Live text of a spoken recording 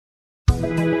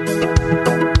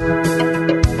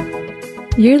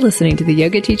You're listening to the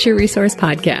Yoga Teacher Resource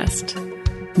Podcast.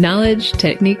 Knowledge,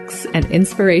 techniques, and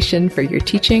inspiration for your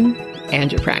teaching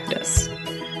and your practice.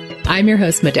 I'm your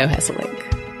host, Mado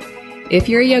Hesselink. If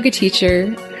you're a yoga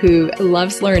teacher who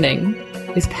loves learning,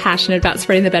 is passionate about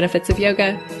spreading the benefits of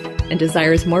yoga, and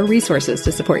desires more resources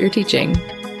to support your teaching,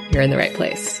 you're in the right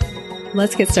place.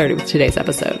 Let's get started with today's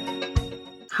episode.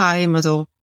 Hi, Mado.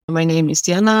 My name is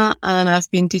Diana, and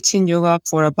I've been teaching yoga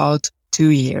for about 2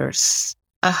 years.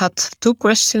 I had 2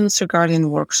 questions regarding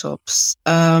workshops.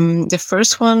 The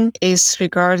first one is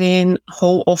regarding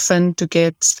how often to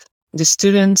get the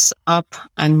students up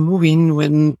and moving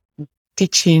when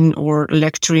teaching or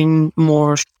lecturing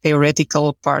more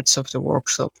theoretical parts of the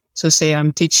workshop. So say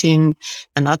I'm teaching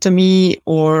anatomy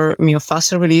or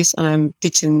myofascial release and I'm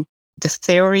teaching the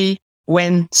theory.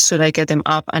 When should I get them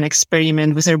up and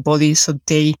experiment with their body so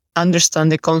they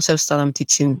understand the concepts that I'm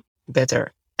teaching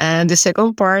better? And the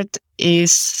second part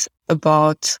is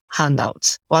about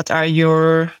handouts. What are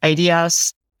your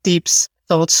ideas, tips,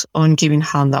 thoughts on giving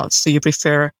handouts? Do you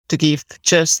prefer to give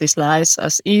just the slides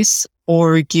as is,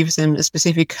 or give them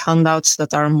specific handouts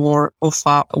that are more of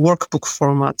a workbook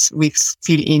format with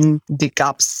fill in the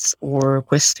gaps or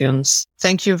questions?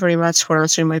 Thank you very much for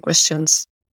answering my questions.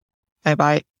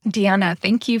 Bye-bye. Diana,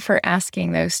 thank you for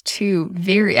asking those 2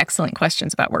 very excellent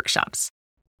questions about workshops.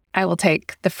 I will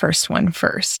take the first one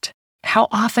first. How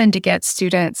often to get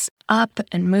students up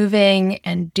and moving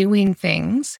and doing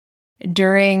things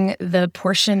during the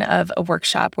portion of a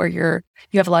workshop where you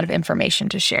have a lot of information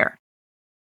to share.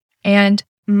 And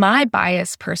my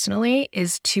bias personally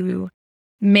is to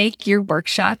make your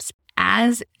workshops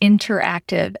as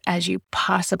interactive as you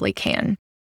possibly can.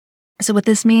 So what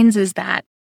this means is that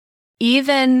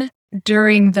even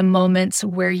during the moments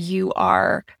where you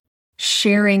are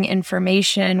sharing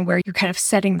information, where you're kind of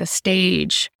setting the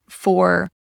stage for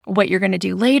what you're going to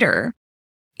do later,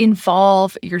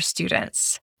 involve your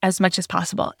students as much as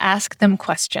possible. Ask them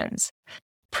questions.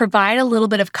 Provide a little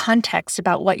bit of context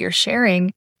about what you're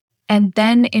sharing, and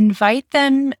then invite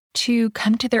them to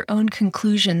come to their own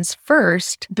conclusions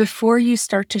first before you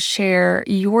start to share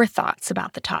your thoughts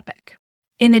about the topic.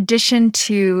 In addition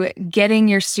to getting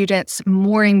your students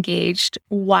more engaged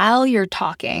while you're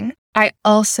talking, I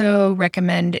also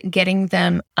recommend getting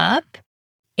them up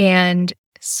and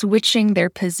switching their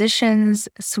positions,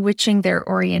 switching their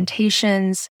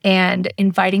orientations, and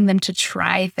inviting them to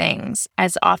try things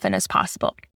as often as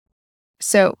possible.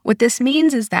 So what this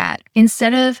means is that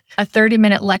instead of a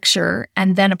 30-minute lecture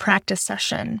and then a practice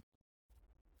session,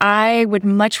 I would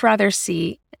much rather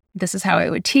see, this is how I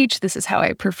would teach, this is how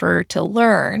I prefer to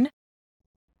learn,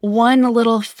 one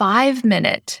little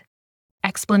 5-minute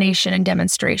explanation and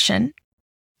demonstration,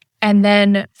 and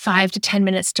then 5 to 10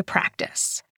 minutes to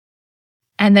practice,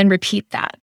 and then repeat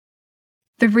that.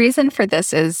 The reason for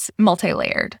this is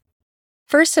multi-layered.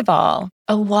 First of all,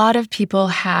 a lot of people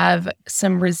have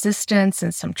some resistance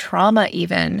and some trauma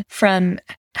even from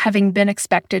having been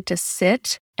expected to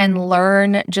sit and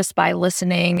learn just by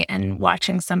listening and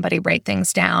watching somebody write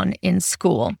things down in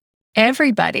school.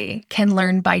 Everybody can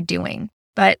learn by doing,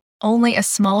 but only a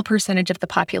small percentage of the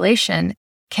population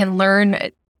can learn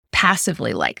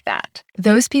passively like that.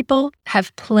 Those people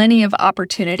have plenty of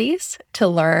opportunities to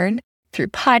learn through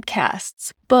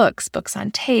podcasts, books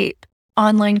on tape,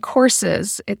 online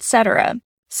courses, etc.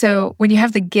 So when you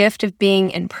have the gift of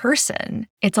being in person,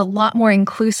 it's a lot more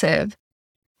inclusive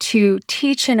to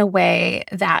teach in a way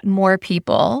that more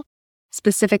people,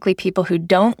 specifically people who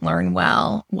don't learn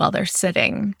well while they're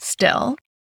sitting still,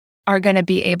 are going to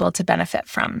be able to benefit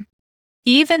from.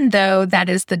 Even though that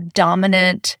is the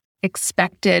dominant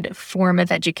expected form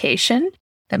of education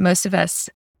that most of us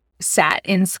sat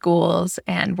in schools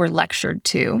and were lectured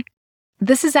to,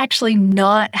 this is actually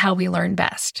not how we learn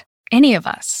best, any of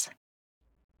us.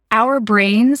 Our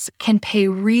brains can pay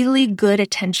really good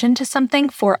attention to something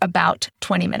for about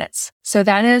 20 minutes. So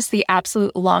that is the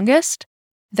absolute longest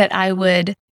that I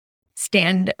would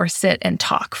stand or sit and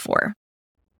talk for.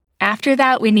 After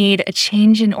that, we need a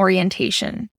change in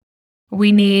orientation.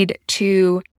 We need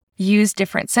to use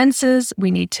different senses.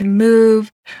 We need to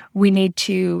move. We need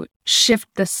to shift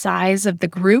the size of the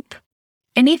group.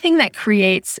 Anything that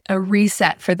creates a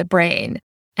reset for the brain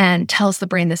and tells the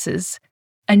brain this is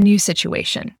a new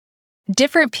situation.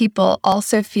 Different people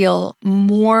also feel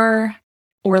more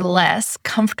or less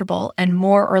comfortable and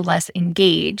more or less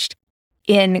engaged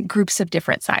in groups of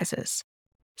different sizes.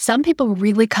 Some people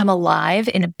really come alive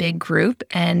in a big group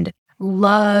and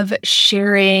love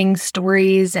sharing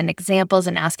stories and examples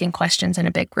and asking questions in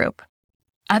a big group.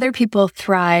 Other people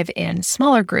thrive in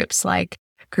smaller groups, like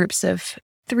groups of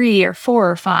 3 or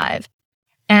 4 or 5.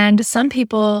 And some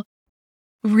people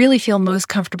really feel most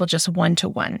comfortable just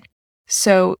one-to-one.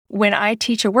 So when I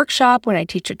teach a workshop, when I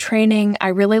teach a training, I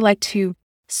really like to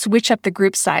switch up the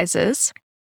group sizes,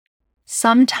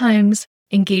 sometimes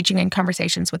engaging in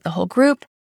conversations with the whole group,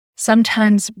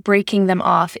 sometimes breaking them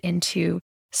off into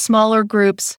smaller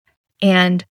groups.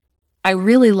 And I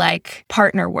really like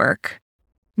partner work,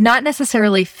 not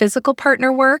necessarily physical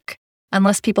partner work,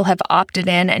 unless people have opted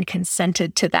in and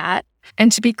consented to that.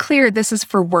 And to be clear, this is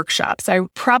for workshops. I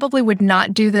probably would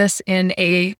not do this in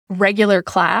a regular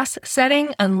class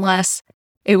setting unless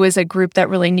it was a group that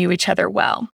really knew each other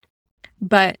well.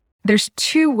 But there's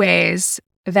 2 ways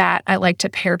that I like to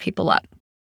pair people up.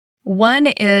 One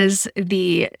is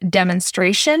the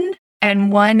demonstration,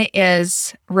 and one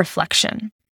is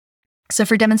reflection. So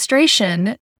for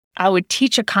demonstration, I would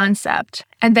teach a concept,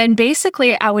 and then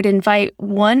basically I would invite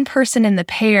one person in the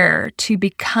pair to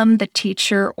become the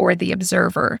teacher or the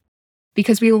observer,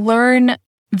 because we learn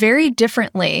very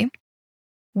differently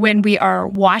when we are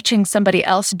watching somebody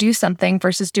else do something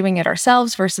versus doing it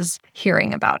ourselves versus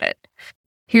hearing about it.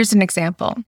 Here's an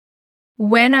example.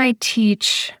 When I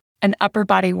teach an upper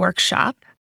body workshop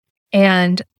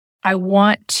and I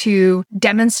want to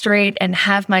demonstrate and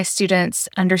have my students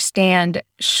understand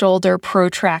shoulder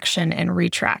protraction and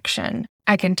retraction,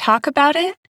 I can talk about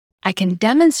it, I can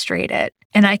demonstrate it,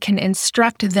 and I can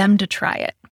instruct them to try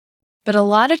it. But a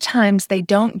lot of times they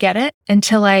don't get it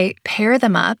until I pair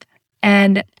them up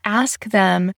and ask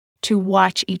them to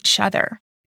watch each other.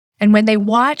 And when they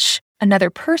watch another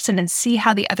person and see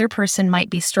how the other person might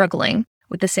be struggling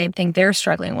with the same thing they're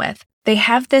struggling with, they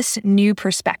have this new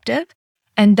perspective.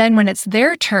 And then when it's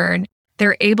their turn,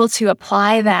 they're able to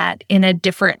apply that in a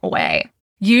different way.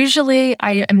 Usually,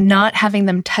 I am not having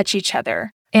them touch each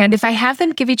other. And if I have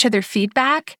them give each other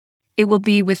feedback, it will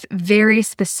be with very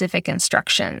specific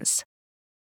instructions.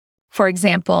 For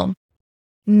example,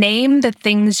 name the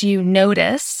things you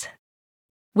notice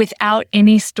without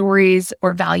any stories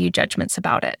or value judgments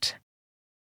about it.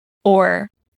 Or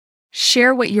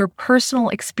share what your personal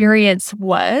experience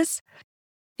was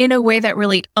in a way that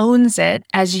really owns it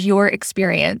as your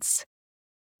experience,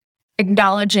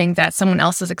 acknowledging that someone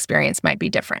else's experience might be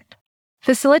different.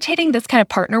 Facilitating this kind of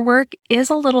partner work is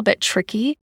a little bit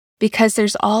tricky because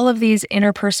there's all of these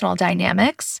interpersonal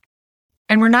dynamics,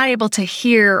 and we're not able to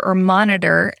hear or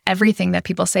monitor everything that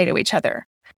people say to each other.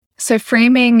 So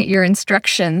framing your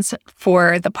instructions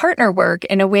for the partner work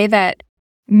in a way that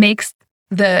makes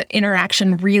the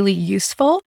interaction really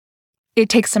useful, it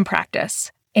takes some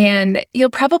practice. And you'll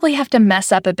probably have to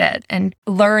mess up a bit and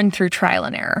learn through trial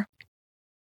and error.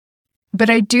 But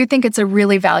I do think it's a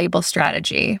really valuable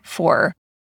strategy for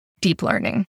deep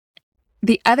learning.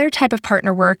 The other type of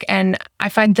partner work, and I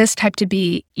find this type to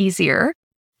be easier,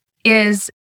 is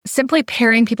simply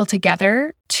pairing people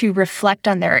together to reflect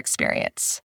on their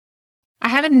experience. I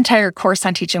have an entire course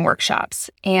on teaching workshops,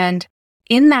 and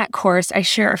in that course, I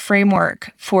share a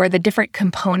framework for the different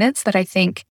components that I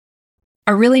think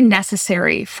are really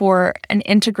necessary for an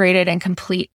integrated and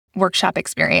complete workshop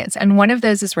experience. And one of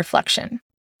those is reflection.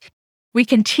 We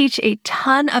can teach a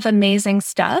ton of amazing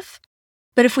stuff,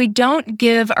 but if we don't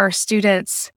give our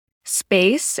students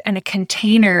space and a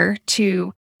container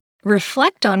to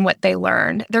reflect on what they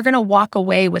learned, they're going to walk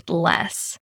away with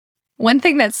less. One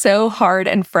thing that's so hard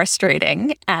and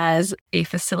frustrating as a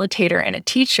facilitator and a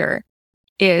teacher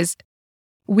is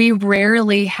we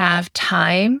rarely have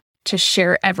time to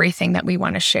share everything that we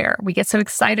want to share. We get so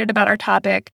excited about our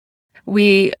topic.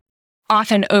 We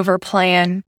often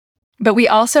overplan, but we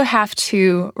also have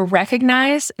to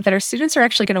recognize that our students are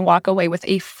actually going to walk away with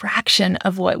a fraction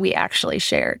of what we actually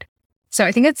shared. So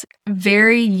I think it's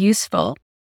very useful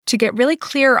to get really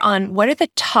clear on what are the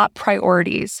top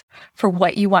priorities for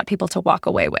what you want people to walk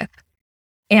away with.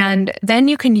 And then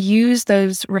you can use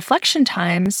those reflection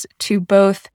times to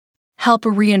both help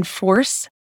reinforce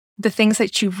the things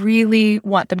that you really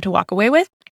want them to walk away with,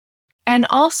 and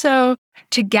also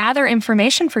to gather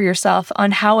information for yourself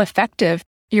on how effective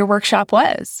your workshop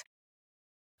was.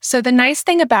 So the nice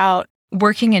thing about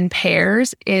working in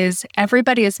pairs is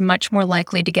everybody is much more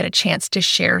likely to get a chance to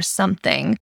share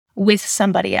something with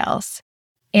somebody else.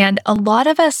 And a lot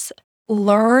of us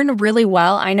learn really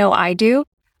well, I know I do,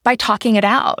 by talking it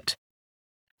out.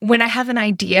 When I have an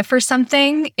idea for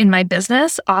something in my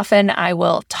business, often I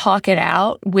will talk it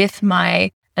out with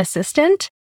my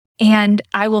assistant, and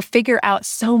I will figure out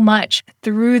so much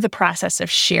through the process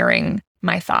of sharing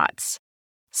my thoughts.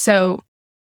 So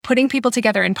putting people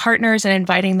together in partners and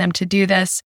inviting them to do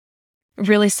this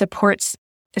really supports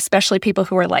especially people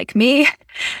who are like me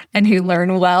and who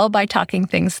learn well by talking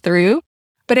things through.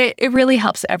 but it really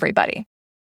helps everybody.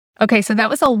 Okay, so that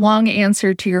was a long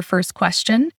answer to your first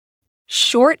question.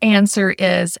 Short answer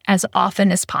is as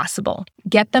often as possible.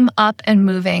 Get them up and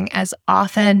moving as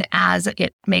often as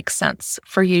it makes sense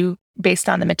for you based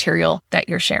on the material that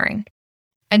you're sharing.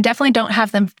 And definitely don't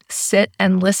have them sit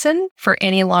and listen for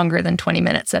any longer than 20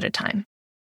 minutes at a time.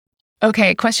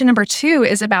 Okay, question number 2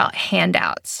 is about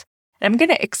handouts. And I'm going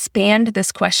to expand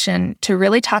this question to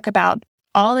really talk about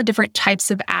all the different types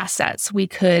of assets we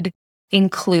could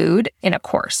include in a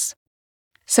course.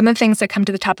 Some of the things that come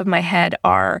to the top of my head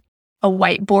are a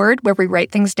whiteboard where we write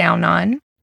things down on.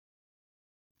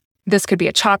 This could be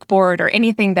a chalkboard or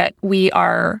anything that we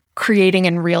are creating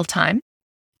in real time.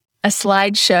 A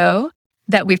slideshow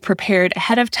that we've prepared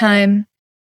ahead of time.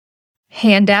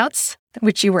 Handouts,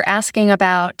 which you were asking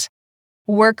about.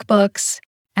 Workbooks,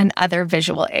 and other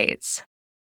visual aids.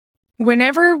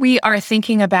 Whenever we are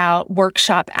thinking about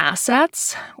workshop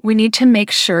assets, we need to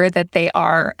make sure that they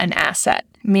are an asset,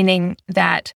 meaning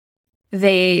that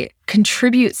they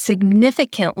contribute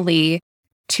significantly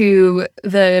to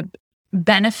the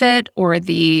benefit or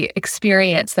the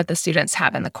experience that the students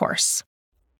have in the course.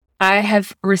 I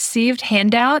have received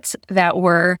handouts that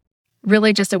were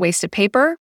really just a waste of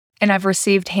paper, and I've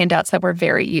received handouts that were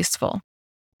very useful.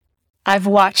 I've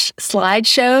watched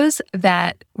slideshows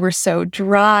that were so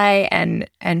dry and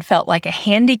felt like a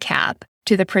handicap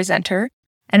to the presenter,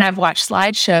 and I've watched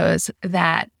slideshows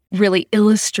that really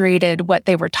illustrated what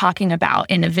they were talking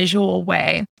about in a visual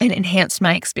way and enhanced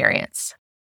my experience.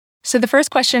 So the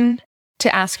first question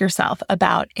to ask yourself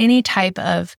about any type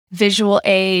of visual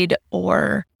aid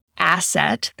or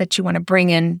asset that you want to bring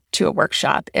into a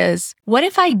workshop is, what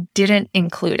if I didn't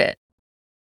include it?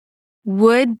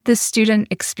 Would the student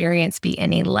experience be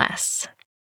any less?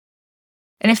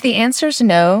 And if the answer is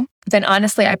no, then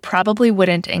honestly, I probably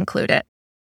wouldn't include it.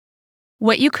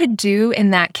 What you could do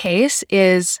in that case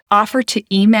is offer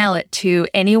to email it to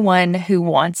anyone who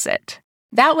wants it.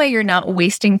 That way you're not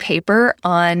wasting paper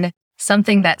on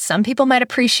something that some people might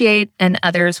appreciate and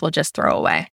others will just throw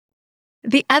away.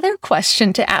 The other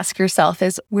question to ask yourself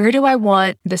is, where do I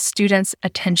want the student's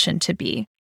attention to be?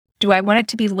 Do I want it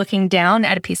to be looking down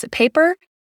at a piece of paper?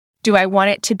 Do I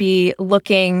want it to be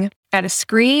looking at a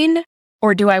screen?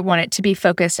 Or do I want it to be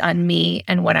focused on me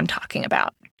and what I'm talking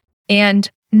about? And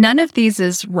none of these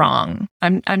is wrong.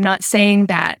 I'm not saying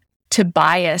that to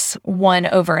bias one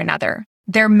over another.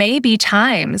 There may be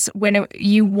times when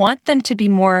you want them to be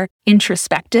more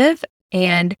introspective,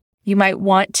 and you might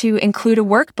want to include a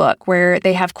workbook where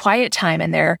they have quiet time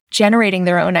and they're generating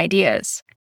their own ideas.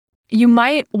 You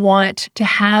might want to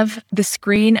have the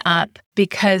screen up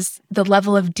because the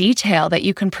level of detail that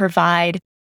you can provide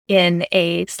in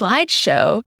a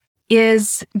slideshow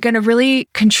is going to really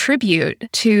contribute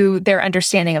to their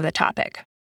understanding of the topic.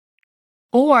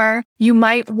 Or you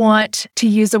might want to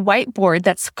use a whiteboard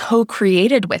that's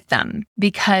co-created with them,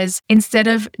 because instead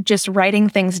of just writing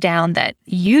things down that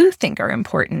you think are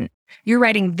important, you're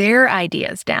writing their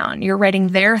ideas down, you're writing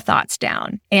their thoughts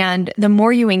down. And the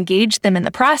more you engage them in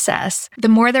the process, the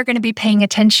more they're going to be paying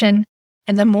attention.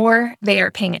 And the more they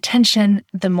are paying attention,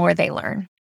 the more they learn.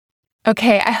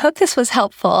 Okay, I hope this was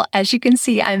helpful. As you can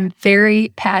see, I'm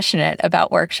very passionate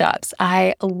about workshops.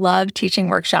 I love teaching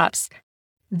workshops.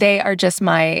 They are just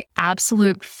my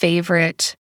absolute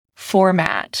favorite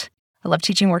format. I love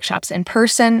teaching workshops in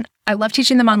person. I love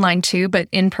teaching them online too, but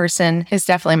in person is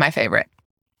definitely my favorite.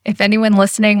 If anyone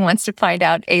listening wants to find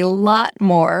out a lot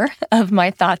more of my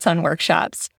thoughts on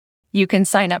workshops, you can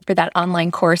sign up for that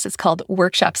online course. It's called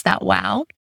Workshops That Wow.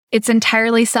 It's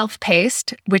entirely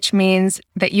self-paced, which means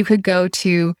that you could go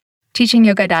to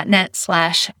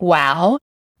teachingyoga.net/wow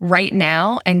right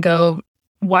now and go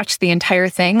watch the entire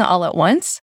thing all at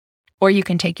once, or you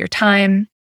can take your time.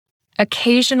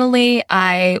 Occasionally,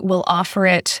 I will offer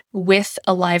it with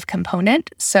a live component.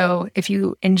 So if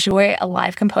you enjoy a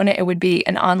live component, it would be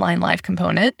an online live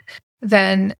component.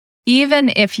 Then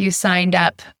even if you signed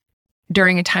up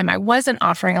during a time I wasn't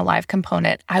offering a live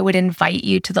component, I would invite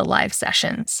you to the live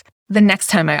sessions the next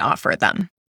time I offer them.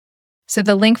 So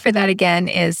the link for that again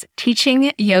is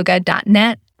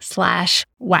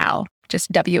teachingyoga.net/wow,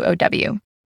 just WOW.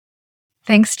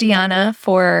 Thanks, Deanna,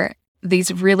 for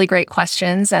these really great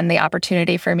questions and the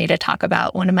opportunity for me to talk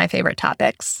about one of my favorite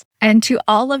topics. And to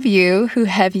all of you who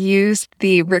have used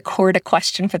the record a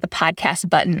question for the podcast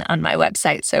button on my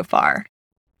website so far.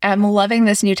 I'm loving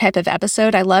this new type of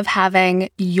episode. I love having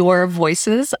your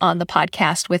voices on the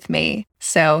podcast with me.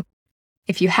 So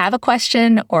if you have a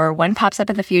question or one pops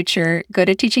up in the future, go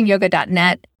to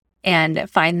teachingyoga.net and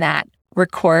find that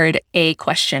record a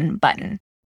question button.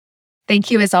 Thank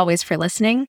you as always for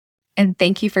listening. And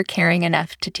thank you for caring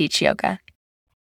enough to teach yoga.